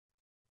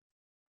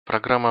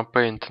Программа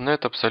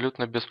Paint.net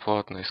абсолютно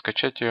бесплатная, и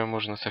скачать ее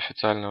можно с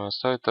официального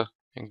сайта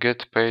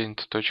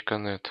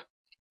getpaint.net.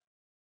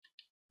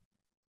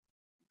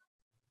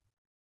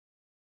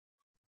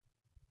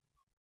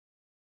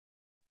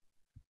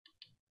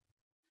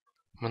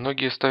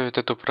 Многие ставят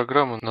эту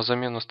программу на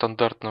замену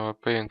стандартного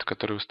Paint,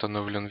 который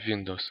установлен в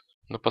Windows.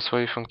 Но по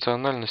своей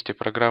функциональности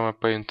программа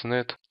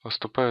Paint.net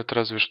уступает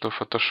разве что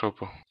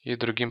Photoshop и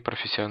другим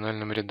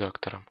профессиональным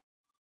редакторам.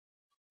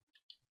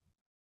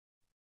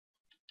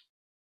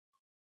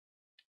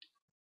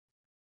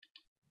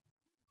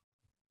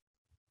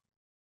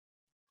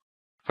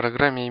 В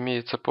программе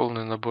имеется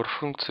полный набор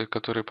функций,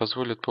 которые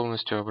позволят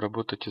полностью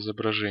обработать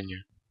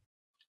изображение.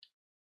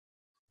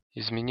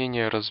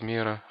 Изменение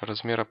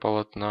размера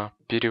полотна,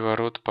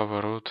 переворот,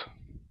 поворот.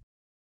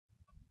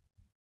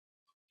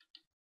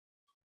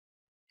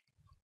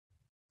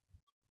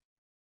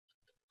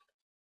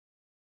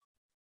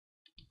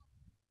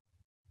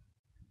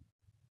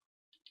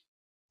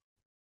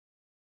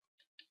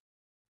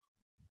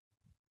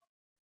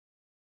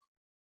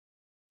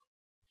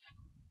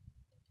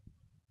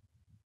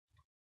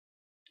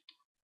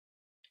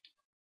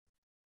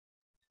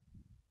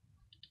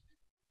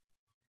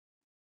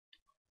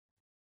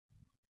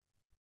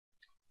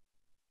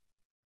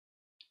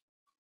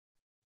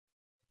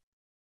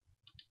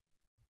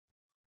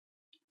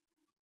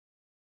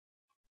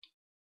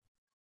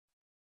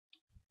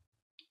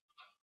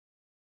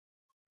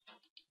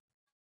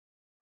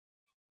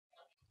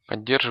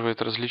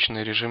 Поддерживает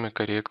различные режимы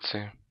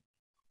коррекции.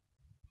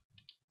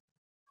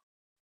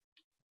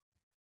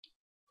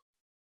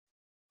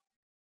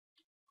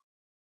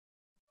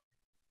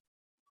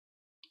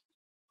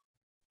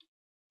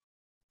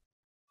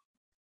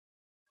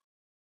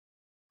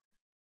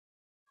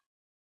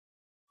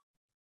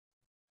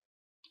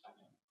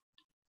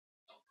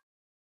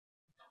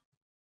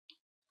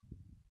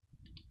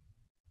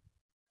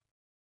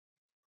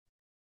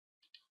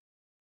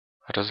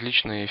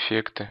 Различные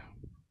эффекты.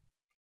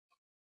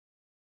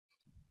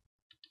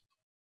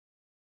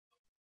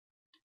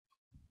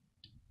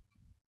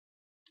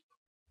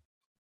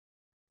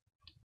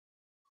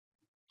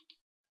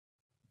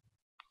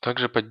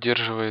 Также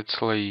поддерживает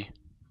слои.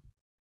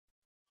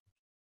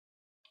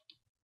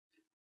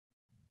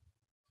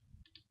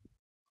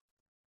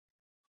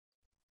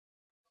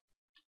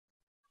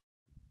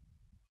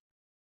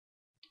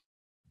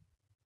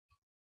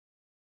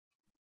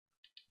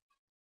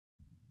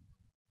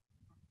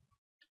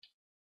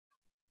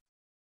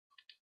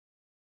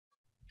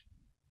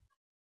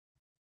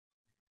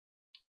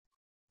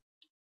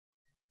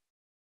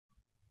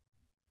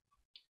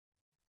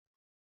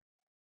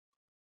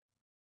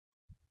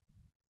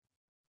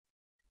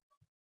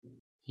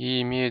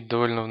 И имеет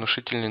довольно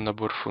внушительный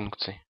набор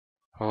функций.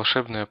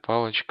 Волшебная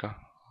палочка,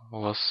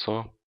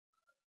 лассо,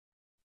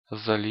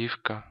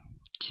 заливка,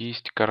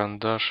 кисть,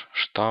 карандаш,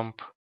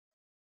 штамп,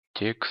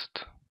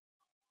 текст.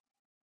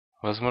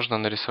 Возможно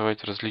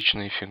нарисовать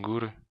различные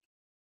фигуры.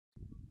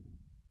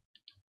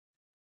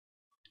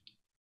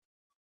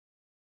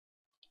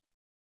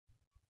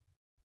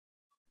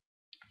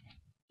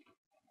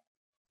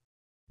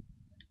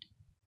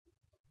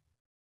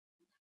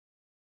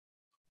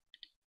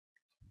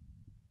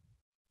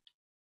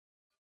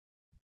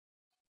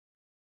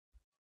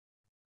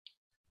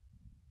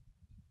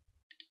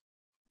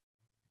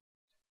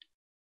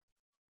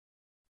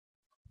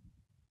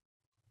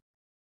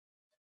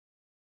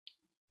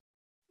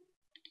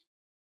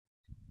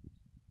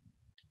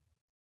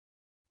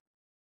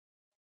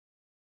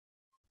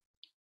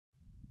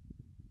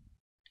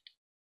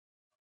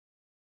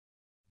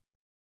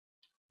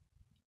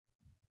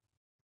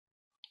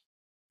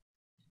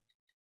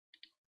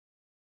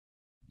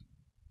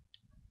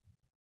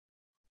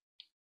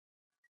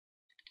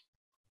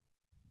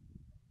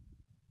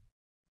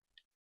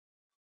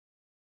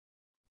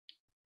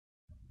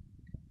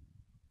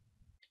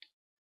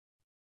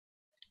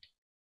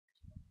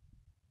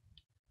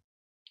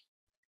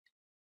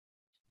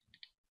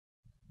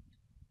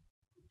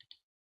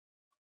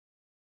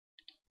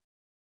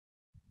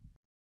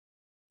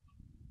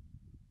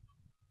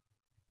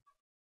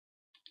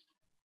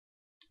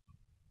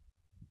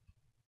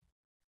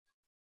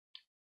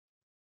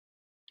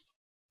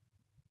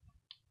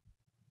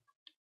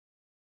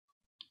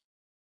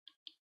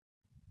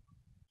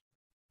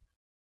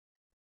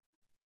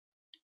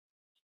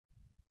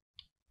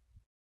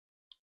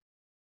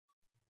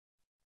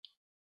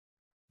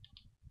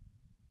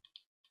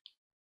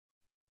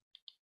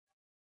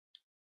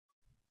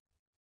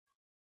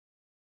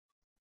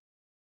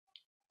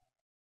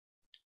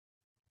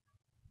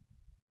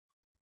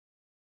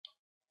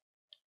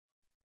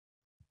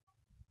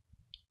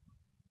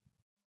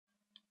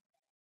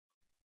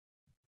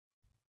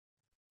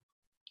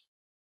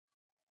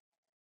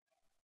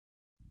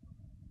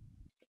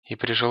 И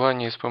при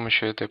желании с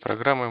помощью этой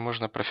программы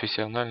можно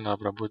профессионально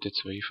обработать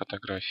свои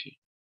фотографии.